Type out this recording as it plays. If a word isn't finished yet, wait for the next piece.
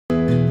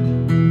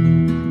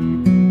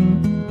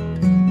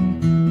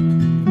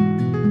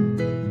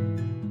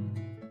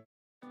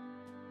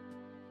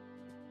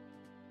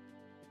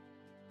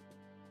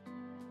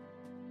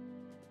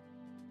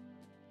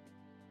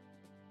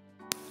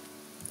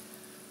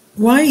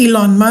Why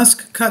Elon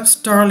Musk cut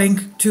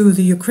Starlink to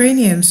the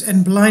Ukrainians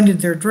and blinded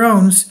their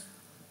drones,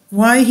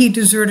 why he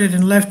deserted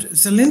and left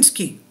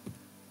Zelensky.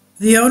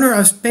 The owner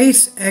of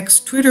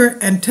SpaceX, Twitter,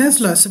 and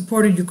Tesla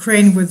supported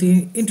Ukraine with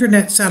the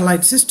internet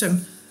satellite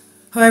system.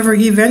 However,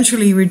 he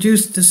eventually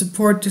reduced the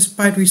support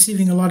despite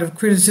receiving a lot of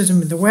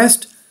criticism in the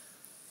West.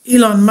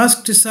 Elon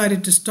Musk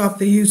decided to stop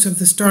the use of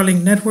the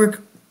Starlink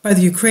network by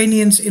the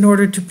Ukrainians in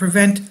order to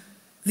prevent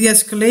the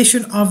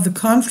escalation of the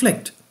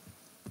conflict.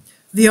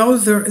 The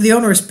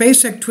owner of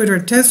SpaceX, Twitter,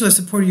 and Tesla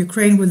supported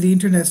Ukraine with the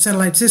internet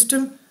satellite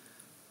system,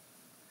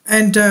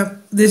 and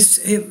this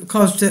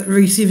caused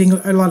receiving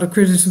a lot of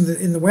criticism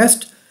in the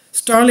West.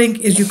 Starlink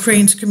is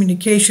Ukraine's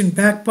communication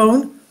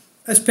backbone,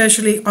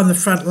 especially on the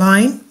front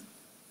line,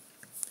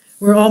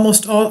 where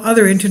almost all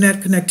other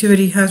internet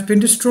connectivity has been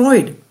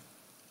destroyed.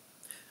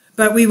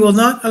 But we will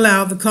not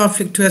allow the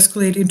conflict to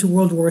escalate into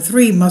World War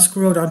III, Musk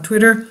wrote on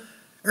Twitter.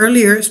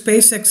 Earlier,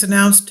 SpaceX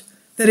announced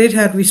that it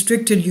had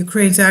restricted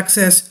Ukraine's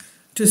access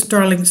to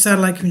Starlink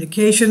satellite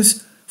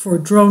communications for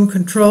drone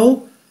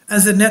control,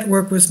 as the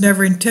network was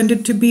never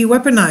intended to be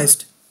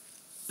weaponized.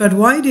 But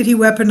why did he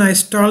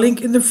weaponize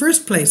Starlink in the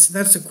first place?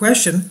 That's the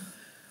question.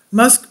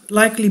 Musk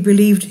likely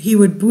believed he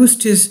would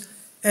boost his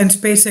and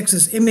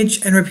SpaceX's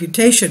image and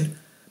reputation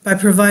by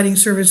providing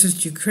services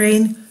to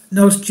Ukraine,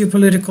 notes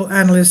geopolitical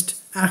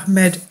analyst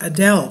Ahmed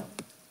Adel.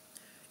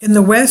 In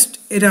the West,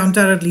 it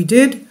undoubtedly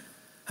did.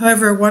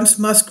 However, once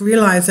Musk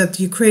realized that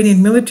the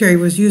Ukrainian military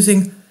was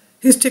using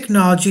his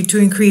technology to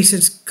increase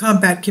its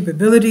combat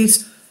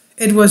capabilities,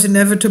 it was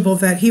inevitable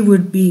that he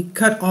would be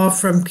cut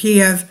off from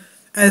Kiev,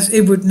 as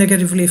it would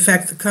negatively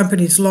affect the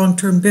company's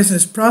long-term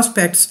business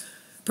prospects,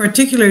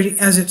 particularly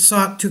as it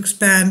sought to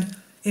expand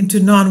into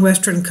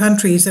non-Western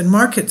countries and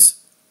markets.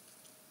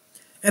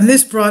 And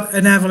this brought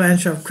an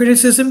avalanche of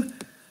criticism.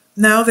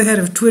 Now the head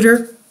of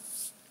Twitter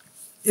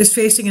is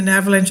facing an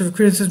avalanche of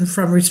criticism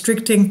for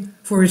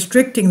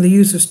restricting the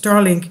use of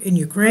Starlink in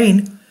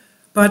Ukraine,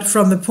 but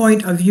from the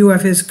point of view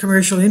of his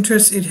commercial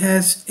interests,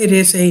 it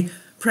is a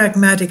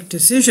pragmatic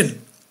decision.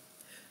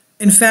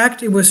 In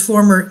fact, it was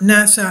former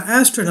NASA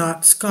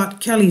astronaut Scott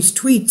Kelly's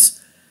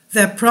tweets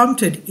that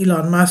prompted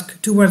Elon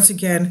Musk to once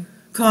again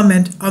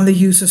comment on the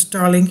use of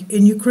Starlink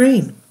in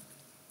Ukraine.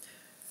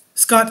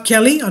 Scott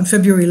Kelly, on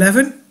February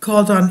 11,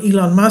 called on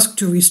Elon Musk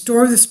to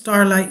restore the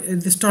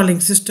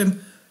Starlink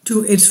system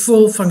to its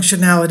full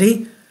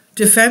functionality.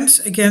 Defense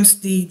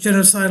against the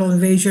genocidal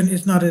invasion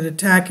is not an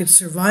attack, it's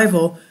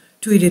survival,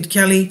 tweeted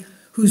Kelly,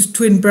 whose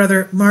twin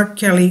brother Mark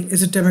Kelly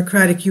is a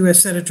Democratic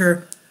U.S.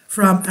 Senator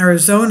from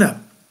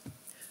Arizona.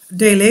 A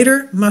day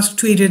later, Musk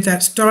tweeted that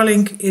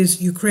Starlink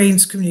is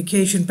Ukraine's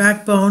communication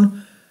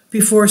backbone,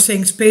 before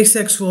saying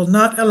SpaceX will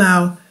not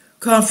allow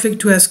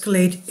conflict to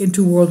escalate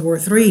into World War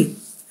III.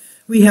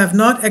 We have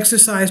not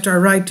exercised our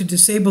right to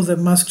disable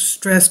them, Musk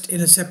stressed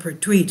in a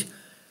separate tweet.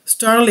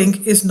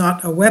 Starlink is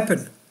not a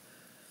weapon.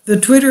 The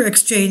Twitter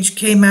exchange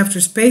came after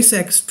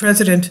SpaceX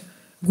President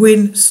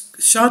Gwynne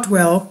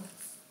Shotwell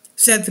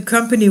said the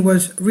company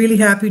was really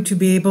happy to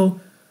be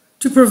able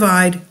to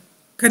provide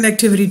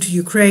connectivity to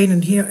Ukraine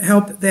and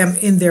help them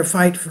in their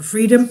fight for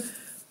freedom,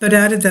 but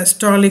added that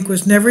Starlink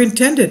was never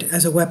intended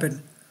as a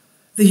weapon.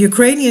 The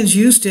Ukrainians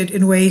used it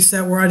in ways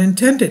that were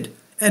unintended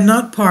and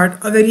not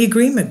part of any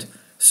agreement,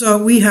 so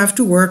we have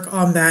to work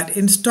on that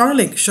in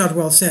Starlink,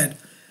 Shotwell said.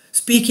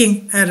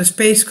 Speaking at a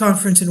space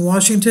conference in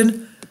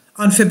Washington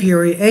on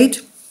February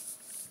 8,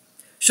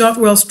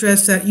 Shotwell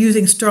stressed that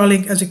using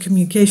Starlink as a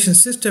communication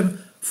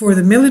system for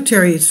the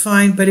military is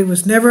fine, but it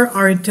was never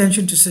our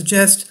intention to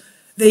suggest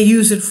they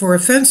use it for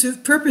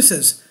offensive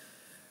purposes.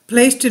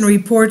 Placed in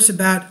reports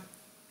about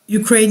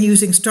Ukraine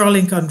using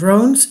Starlink on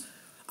drones,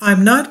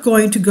 I'm not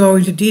going to go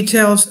into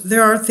details.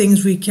 There are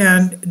things we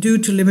can do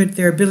to limit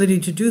their ability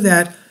to do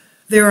that.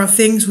 There are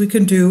things we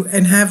can do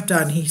and have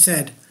done, he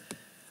said.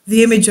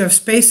 The image of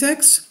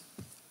SpaceX.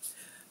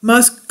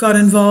 Musk got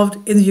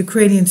involved in the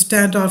Ukrainian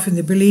standoff in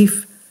the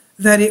belief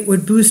that it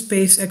would boost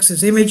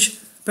SpaceX's image,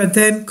 but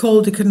then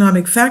cold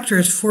economic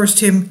factors forced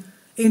him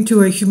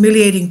into a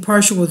humiliating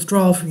partial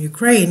withdrawal from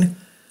Ukraine.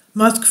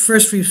 Musk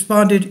first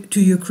responded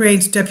to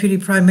Ukraine's Deputy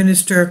Prime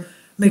Minister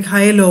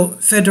Mikhailo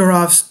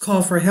Fedorov's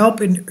call for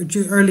help in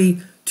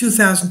early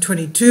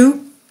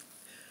 2022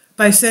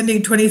 by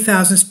sending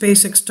 20,000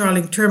 SpaceX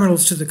Starlink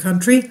terminals to the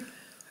country,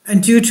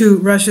 and due to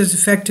Russia's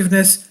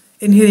effectiveness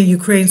in hitting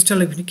Ukraine's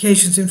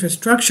telecommunications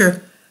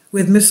infrastructure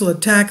with missile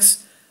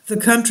attacks, the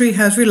country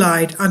has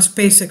relied on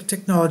SpaceX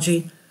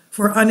technology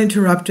for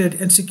uninterrupted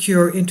and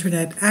secure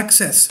internet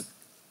access.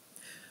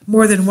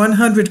 More than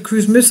 100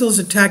 cruise missiles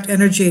attacked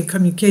energy and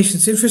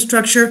communications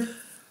infrastructure,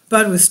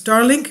 but with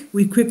Starlink,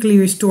 we quickly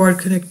restored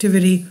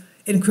connectivity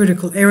in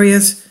critical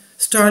areas.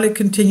 Starlink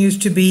continues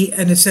to be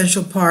an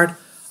essential part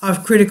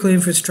of critical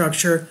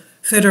infrastructure,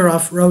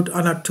 Fedorov wrote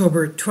on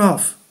October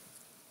 12.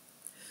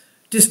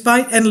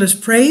 Despite endless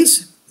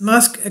praise,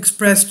 Musk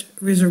expressed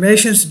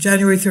reservations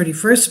January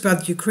 31st about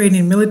the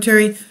Ukrainian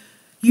military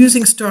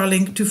using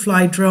Starlink to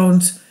fly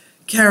drones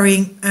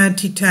carrying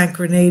anti-tank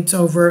grenades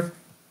over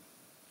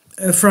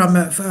from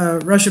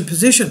Russian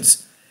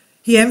positions.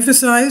 He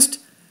emphasized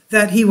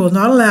that he will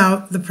not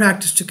allow the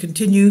practice to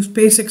continue.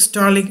 SpaceX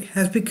Starlink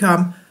has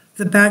become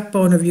the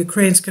backbone of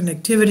Ukraine's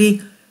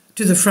connectivity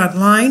to the front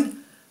line.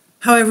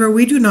 However,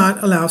 we do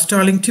not allow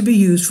Starlink to be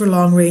used for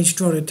long-range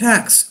drone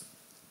attacks.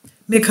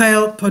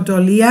 Mikhail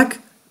Podolyak,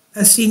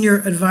 a senior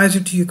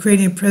advisor to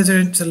Ukrainian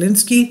President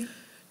Zelensky,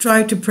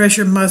 tried to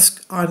pressure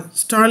Musk on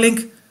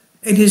Starlink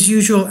in his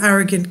usual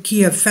arrogant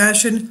Kiev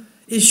fashion,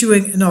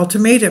 issuing an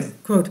ultimatum,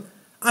 quote,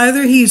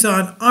 "Either he's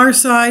on our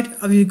side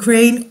of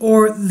Ukraine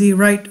or the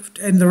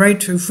right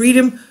to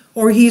freedom,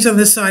 or he's on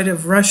the side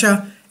of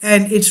Russia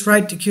and its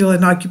right to kill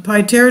in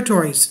occupied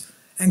territories,"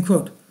 end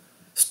quote.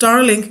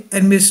 Starlink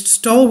and Ms.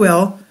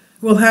 Stolwell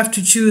will have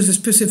to choose a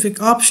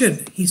specific option,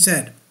 he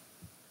said.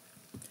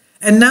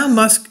 And now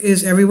Musk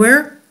is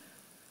everywhere.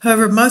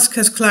 However, Musk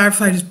has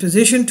clarified his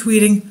position,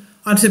 tweeting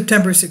on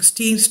September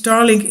 16,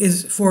 Starlink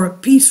is for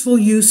peaceful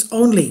use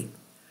only.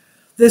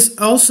 This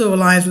also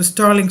aligns with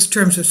Starlink's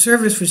terms of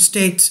service, which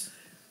states,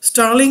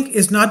 Starlink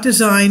is not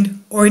designed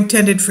or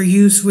intended for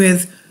use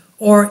with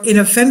or in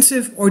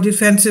offensive or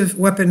defensive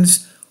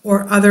weapons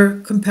or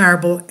other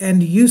comparable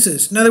end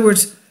uses. In other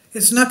words,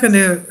 it's not going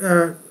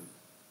to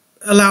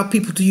allow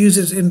people to use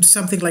it in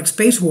something like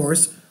space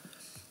wars.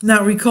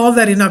 Now, recall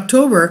that in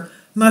October,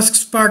 Musk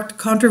sparked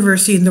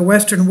controversy in the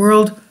Western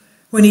world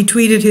when he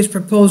tweeted his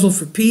proposal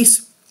for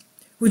peace,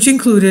 which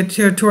included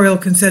territorial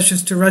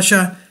concessions to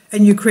Russia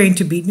and Ukraine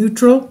to be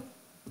neutral.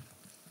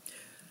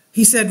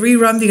 He said,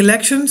 rerun the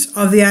elections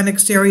of the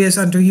annexed areas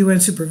under UN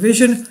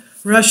supervision.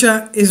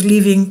 Russia is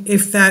leaving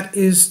if that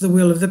is the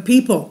will of the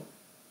people.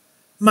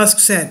 Musk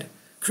said,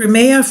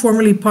 Crimea,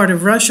 formerly part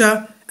of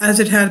Russia, as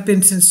it had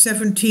been since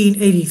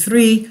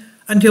 1783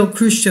 until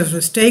Khrushchev's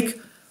mistake,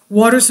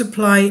 water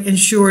supply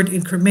ensured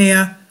in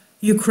Crimea,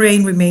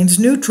 Ukraine remains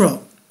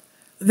neutral.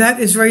 That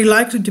is very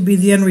likely to be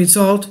the end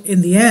result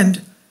in the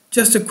end,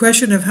 just a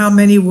question of how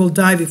many will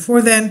die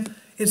before then.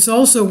 It's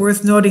also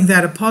worth noting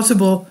that a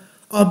possible,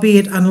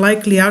 albeit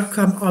unlikely,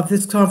 outcome of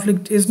this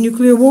conflict is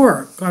nuclear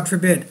war, God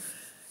forbid.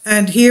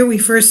 And here we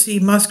first see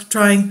Musk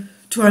trying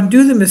to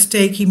undo the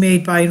mistake he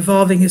made by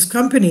involving his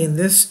company in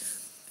this,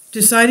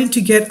 deciding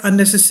to get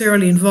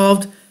unnecessarily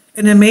involved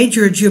in a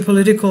major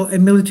geopolitical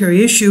and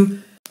military issue.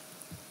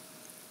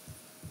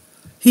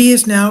 He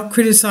is now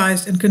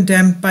criticized and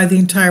condemned by the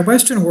entire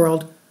Western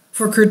world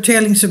for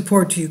curtailing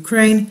support to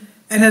Ukraine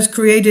and has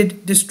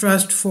created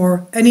distrust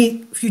for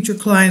any future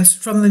clients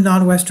from the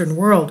non-Western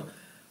world.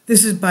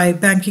 This is by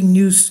Banking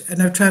News,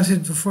 and I've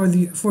translated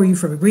for you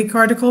from a Greek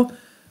article.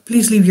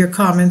 Please leave your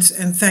comments,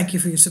 and thank you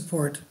for your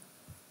support.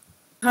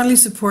 Kindly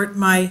support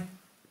my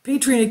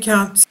Patreon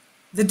account.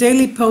 The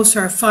daily posts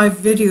are 5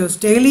 videos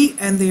daily,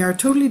 and they are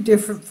totally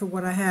different from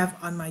what I have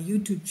on my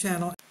YouTube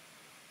channel.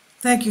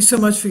 Thank you so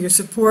much for your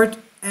support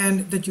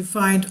and that you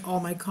find all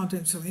my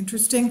content so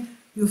interesting.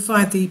 You'll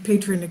find the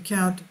Patreon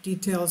account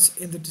details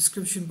in the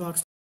description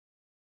box.